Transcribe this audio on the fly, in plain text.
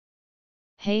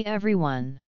Hey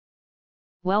everyone!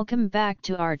 Welcome back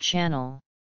to our channel.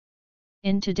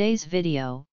 In today's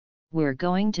video, we're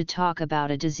going to talk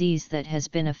about a disease that has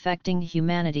been affecting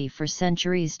humanity for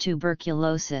centuries: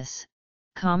 tuberculosis,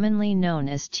 commonly known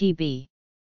as TB.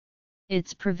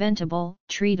 It's preventable,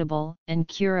 treatable, and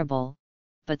curable,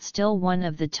 but still one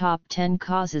of the top 10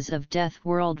 causes of death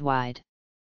worldwide.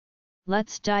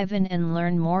 Let's dive in and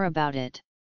learn more about it.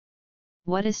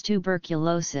 What is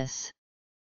tuberculosis?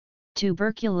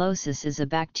 Tuberculosis is a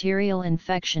bacterial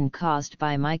infection caused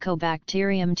by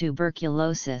Mycobacterium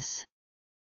tuberculosis.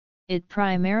 It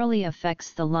primarily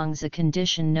affects the lungs, a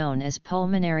condition known as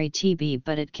pulmonary TB,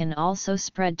 but it can also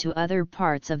spread to other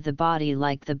parts of the body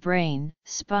like the brain,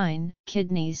 spine,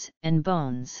 kidneys, and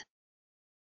bones.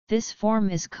 This form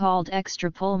is called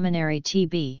extrapulmonary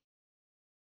TB.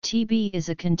 TB is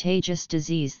a contagious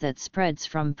disease that spreads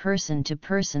from person to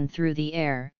person through the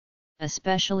air,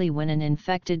 especially when an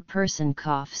infected person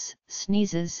coughs,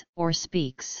 sneezes, or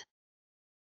speaks.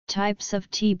 Types of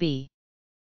TB.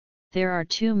 There are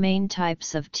two main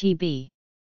types of TB.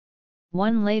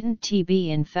 1. Latent TB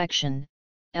infection,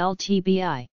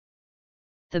 LTBI.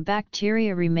 The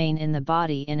bacteria remain in the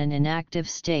body in an inactive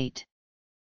state.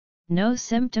 No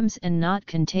symptoms and not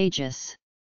contagious.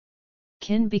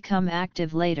 Can become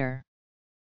active later.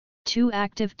 2.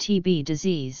 Active TB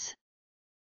disease.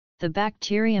 The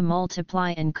bacteria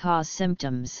multiply and cause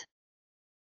symptoms.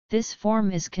 This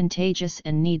form is contagious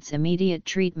and needs immediate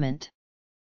treatment.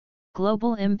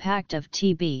 Global impact of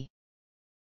TB.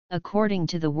 According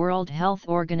to the World Health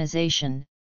Organization,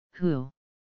 WHO,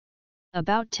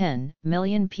 about 10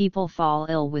 million people fall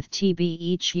ill with TB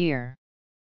each year.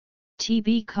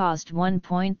 TB caused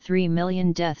 1.3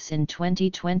 million deaths in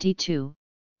 2022,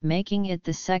 making it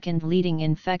the second leading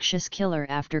infectious killer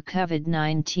after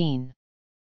COVID-19.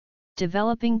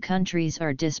 Developing countries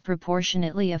are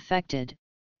disproportionately affected,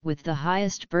 with the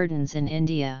highest burdens in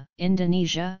India,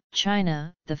 Indonesia,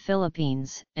 China, the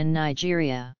Philippines, and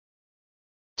Nigeria.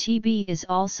 TB is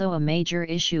also a major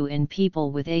issue in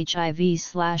people with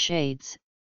HIV/AIDS,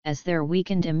 as their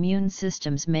weakened immune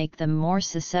systems make them more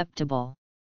susceptible.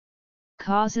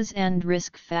 Causes and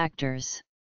risk factors.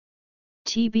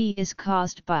 TB is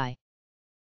caused by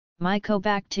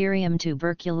Mycobacterium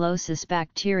tuberculosis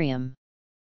bacterium.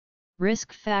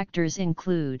 Risk factors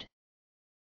include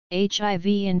HIV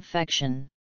infection,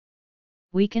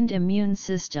 weakened immune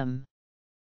system,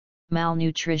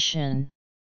 malnutrition,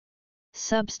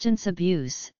 substance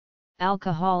abuse,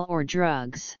 alcohol or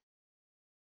drugs,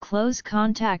 close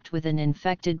contact with an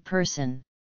infected person,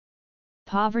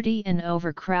 poverty and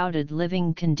overcrowded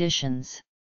living conditions,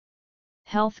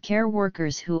 healthcare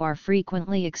workers who are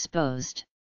frequently exposed.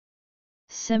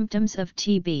 Symptoms of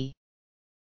TB.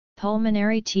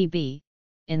 Pulmonary TB,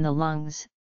 in the lungs.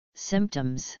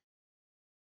 Symptoms: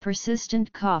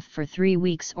 persistent cough for 3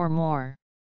 weeks or more,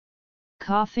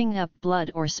 coughing up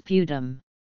blood or sputum,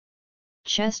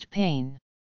 chest pain,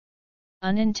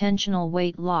 unintentional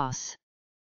weight loss,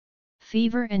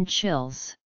 fever and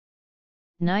chills,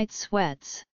 night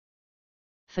sweats,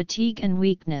 fatigue and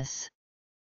weakness.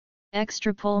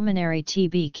 Extrapulmonary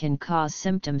TB can cause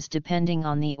symptoms depending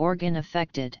on the organ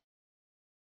affected.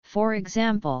 For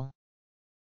example,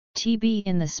 TB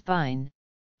in the spine,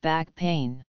 back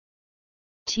pain.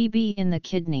 TB in the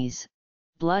kidneys,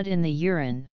 blood in the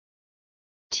urine.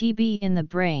 TB in the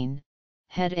brain,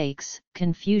 headaches,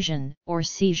 confusion, or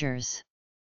seizures.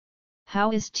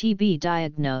 How is TB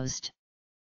diagnosed?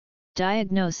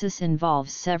 Diagnosis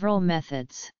involves several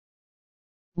methods.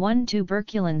 1.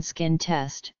 Tuberculin skin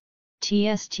test,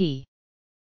 TST.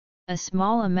 A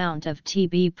small amount of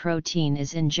TB protein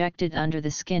is injected under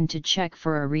the skin to check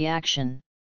for a reaction.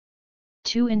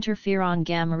 2. Interferon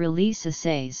gamma release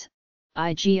assays,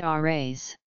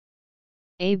 IGRAs.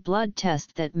 A blood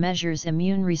test that measures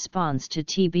immune response to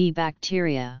TB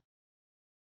bacteria.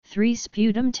 3.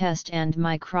 Sputum test and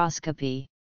microscopy.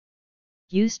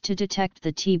 Used to detect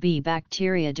the TB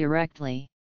bacteria directly.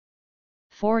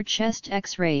 4. Chest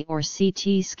X-ray or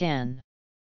CT scan.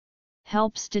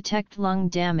 Helps detect lung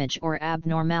damage or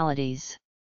abnormalities.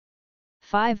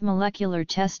 5. Molecular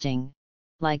testing,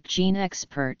 like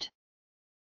GeneXpert.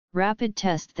 Rapid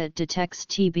test that detects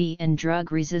TB and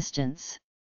drug resistance.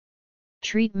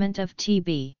 Treatment of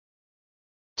TB.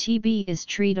 TB is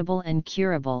treatable and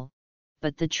curable,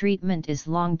 but the treatment is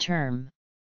long-term.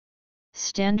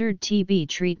 Standard TB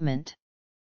treatment.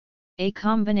 A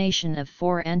combination of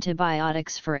 4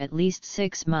 antibiotics for at least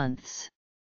 6 months.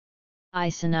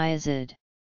 Isoniazid,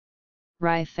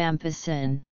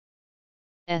 rifampicin,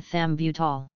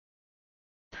 ethambutol,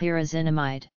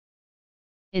 pyrazinamide.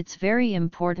 It's very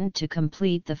important to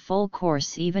complete the full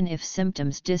course even if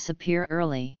symptoms disappear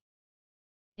early.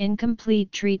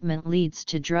 Incomplete treatment leads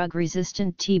to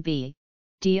drug-resistant TB,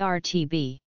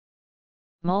 DRTB.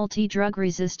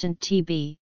 Multi-drug-resistant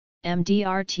TB,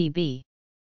 MDR-TB.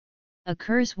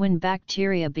 Occurs when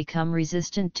bacteria become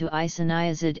resistant to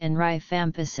isoniazid and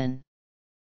rifampicin.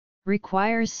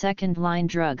 Requires second-line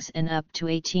drugs and up to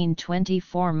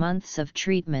 18-24 months of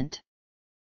treatment.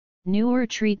 Newer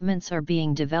treatments are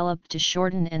being developed to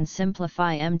shorten and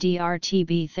simplify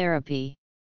MDR-TB therapy.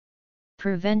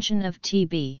 Prevention of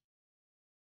TB.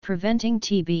 Preventing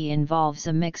TB involves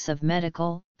a mix of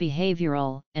medical,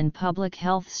 behavioral, and public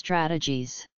health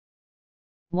strategies.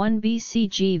 1.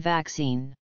 BCG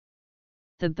vaccine.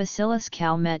 The Bacillus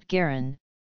calmette-guerin,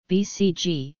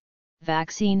 BCG,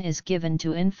 vaccine is given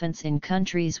to infants in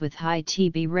countries with high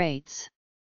TB rates.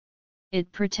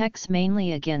 It protects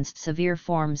mainly against severe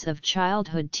forms of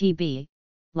childhood TB,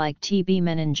 like TB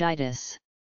meningitis.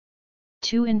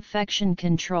 2. Infection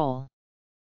control.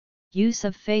 Use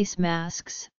of face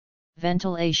masks,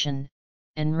 ventilation,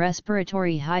 and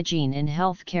respiratory hygiene in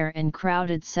healthcare and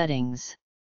crowded settings.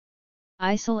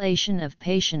 Isolation of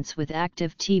patients with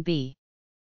active TB.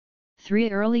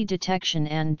 3. Early detection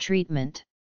and treatment.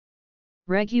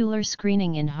 Regular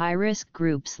screening in high-risk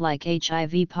groups like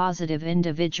HIV-positive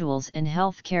individuals and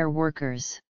healthcare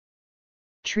workers.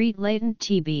 Treat latent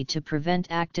TB to prevent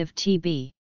active TB.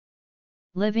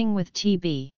 Living with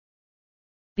TB.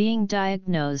 Being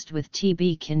diagnosed with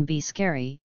TB can be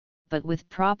scary, but with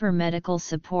proper medical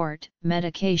support,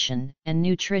 medication, and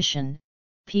nutrition,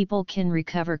 people can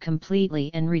recover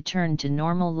completely and return to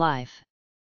normal life.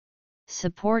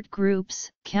 Support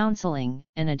groups, counseling,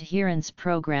 and adherence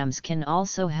programs can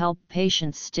also help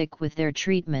patients stick with their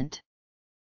treatment.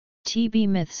 TB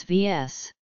myths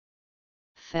vs.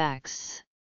 facts.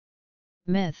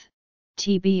 Myth: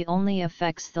 TB only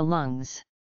affects the lungs.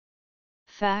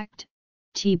 Fact: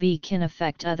 TB can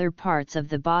affect other parts of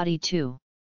the body too.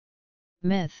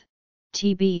 Myth: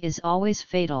 TB is always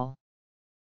fatal.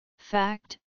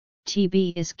 Fact: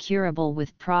 TB is curable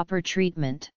with proper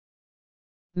treatment.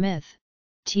 Myth: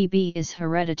 TB is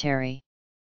hereditary.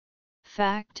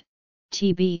 Fact: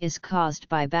 TB is caused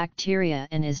by bacteria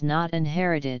and is not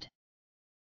inherited.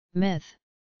 Myth: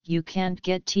 you can't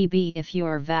get TB if you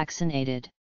are vaccinated.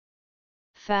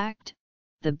 Fact: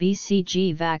 the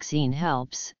BCG vaccine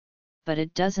helps, but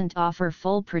it doesn't offer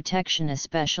full protection,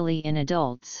 especially in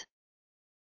adults.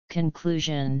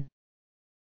 Conclusion: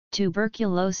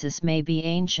 tuberculosis may be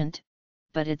ancient,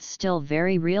 but it's still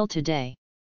very real today.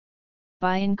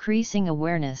 By increasing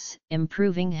awareness,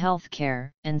 improving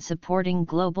healthcare, and supporting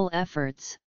global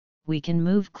efforts, we can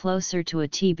move closer to a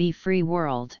TB-free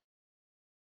world.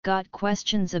 Got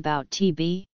questions about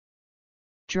TB?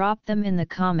 Drop them in the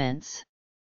comments.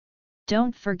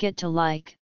 Don't forget to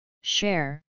like,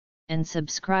 share, and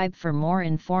subscribe for more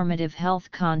informative health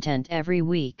content every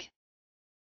week.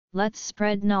 Let's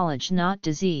spread knowledge, not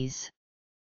disease.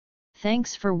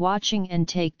 Thanks for watching and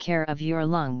take care of your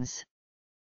lungs.